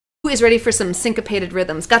Who is ready for some syncopated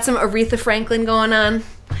rhythms? Got some Aretha Franklin going on.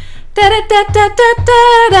 Da da da da da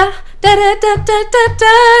da da da da da da da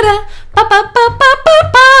da ba ba ba ba ba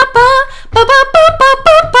ba ba ba ba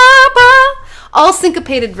ba ba ba. All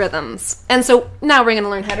syncopated rhythms. And so now we're going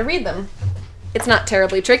to learn how to read them. It's not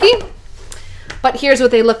terribly tricky, but here's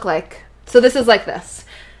what they look like. So this is like this.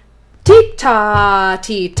 Ti-ta,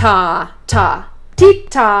 ti-ta, ta.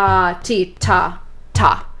 Ti-ta, ti-ta,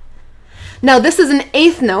 ta. Now this is an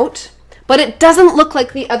eighth note, but it doesn't look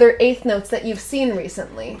like the other eighth notes that you've seen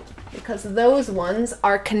recently because those ones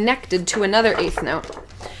are connected to another eighth note.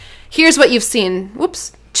 Here's what you've seen.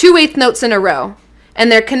 Whoops. 2 eighth notes in a row,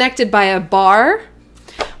 and they're connected by a bar,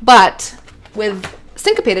 but with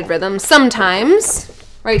syncopated rhythms, sometimes,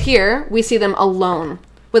 right here, we see them alone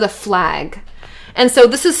with a flag. And so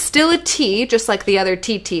this is still a T, just like the other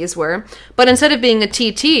TTs were, but instead of being a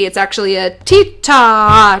TT, it's actually a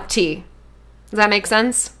T-ta-T. Does that make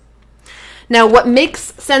sense? Now, what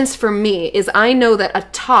makes sense for me is I know that a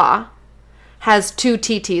ta has 2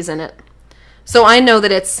 TTs in it. So I know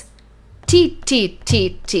that it's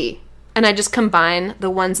T-T-T-T, and I just combine the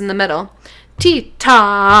ones in the middle.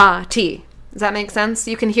 T-ta-T. Does that make sense?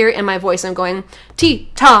 You can hear it in my voice. I'm going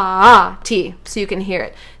T-ta-T, so you can hear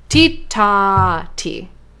it. T-ta-T.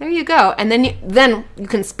 There you go. And then you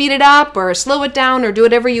can speed it up or slow it down or do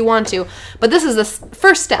whatever you want to. But this is the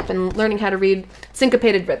first step in learning how to read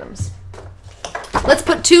syncopated rhythms. Let's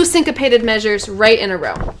put 2 syncopated measures right in a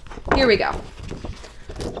row. Here we go.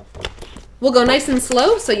 We'll go nice and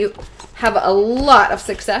slow so you have a lot of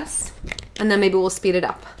success, and then maybe we'll speed it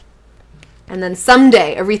up. And then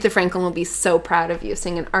someday Aretha Franklin will be so proud of you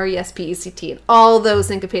singing R-E-S-P-E-C-T and all those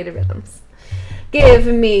syncopated rhythms. Give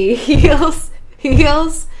me heels,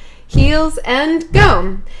 heels, heels, and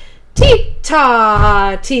go.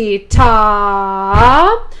 Ti-ta,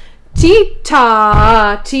 ti-ta,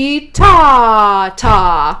 ti-ta, ti-ta,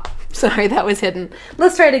 ta. Sorry, that was hidden.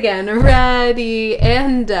 Let's try it again. Ready,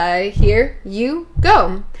 and here you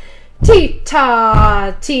go.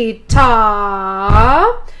 Ti-ta,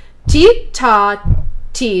 ti-ta, ti-ta,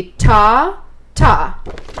 ti-ta, ta.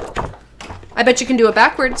 I bet you can do it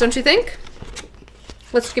backwards, don't you think?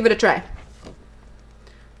 Let's give it a try.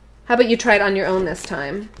 How about you try it on your own this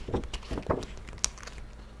time?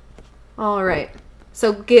 All right.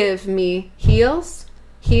 So give me heels,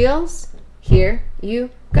 heels. Here you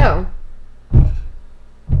go.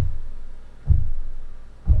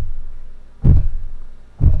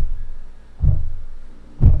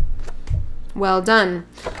 Well done.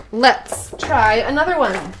 Let's try another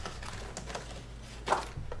one.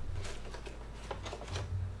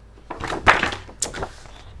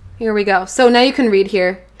 Here we go. So now you can read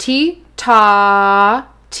here. T, ta,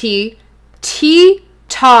 T, T,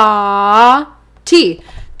 ta, T.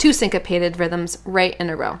 2 syncopated rhythms right in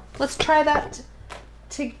a row. Let's try that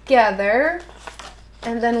together.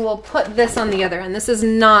 And then we'll put this on the other end. This is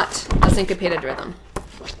not a syncopated rhythm.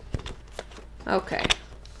 Okay.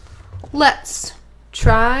 Let's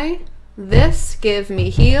try this. Give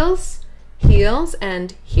me heels, heels,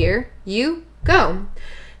 and here you go.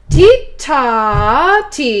 Ti-ta,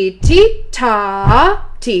 ti, ti-ta,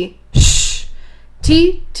 ti, sh,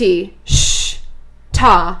 ti, ti, sh,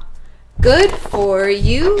 ta. Good for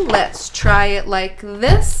you. Let's try it like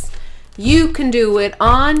this. You can do it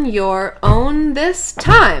on your own this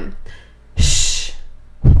time. Sh,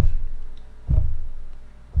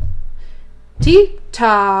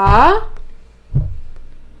 ti-ta.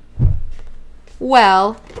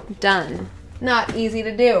 Well done. Not easy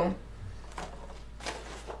to do.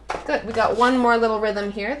 Good. We got one more little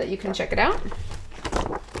rhythm here that you can check it out.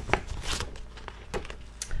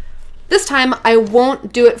 This time, I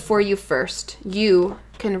won't do it for you first. You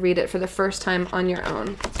can read it for the first time on your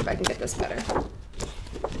own. Let's see if I can get this better.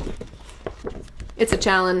 It's a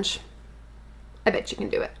challenge. I bet you can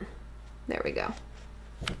do it. There we go.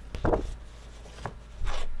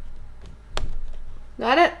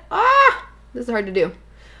 Got it? Ah! This is hard to do.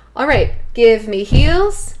 All right. Give me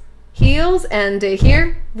heels, heels, and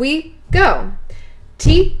here we go.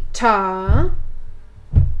 Ti-ta.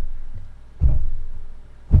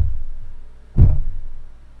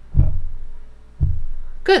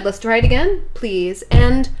 Good, let's try it again, please.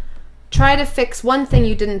 And try to fix one thing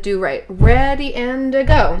you didn't do right. Ready, and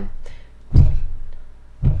go.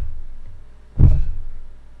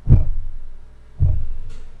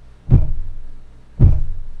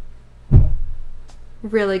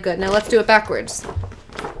 Really good. Now let's do it backwards.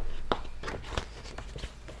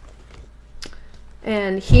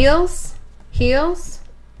 And heels, heels,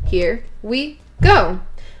 here we go.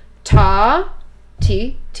 Ta,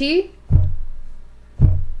 ti, ti,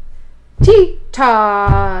 T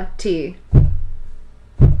Ta-ti.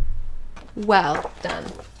 Well done.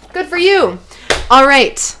 Good for you. All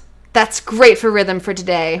right. That's great for rhythm for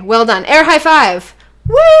today. Well done. Air high five.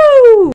 Woo!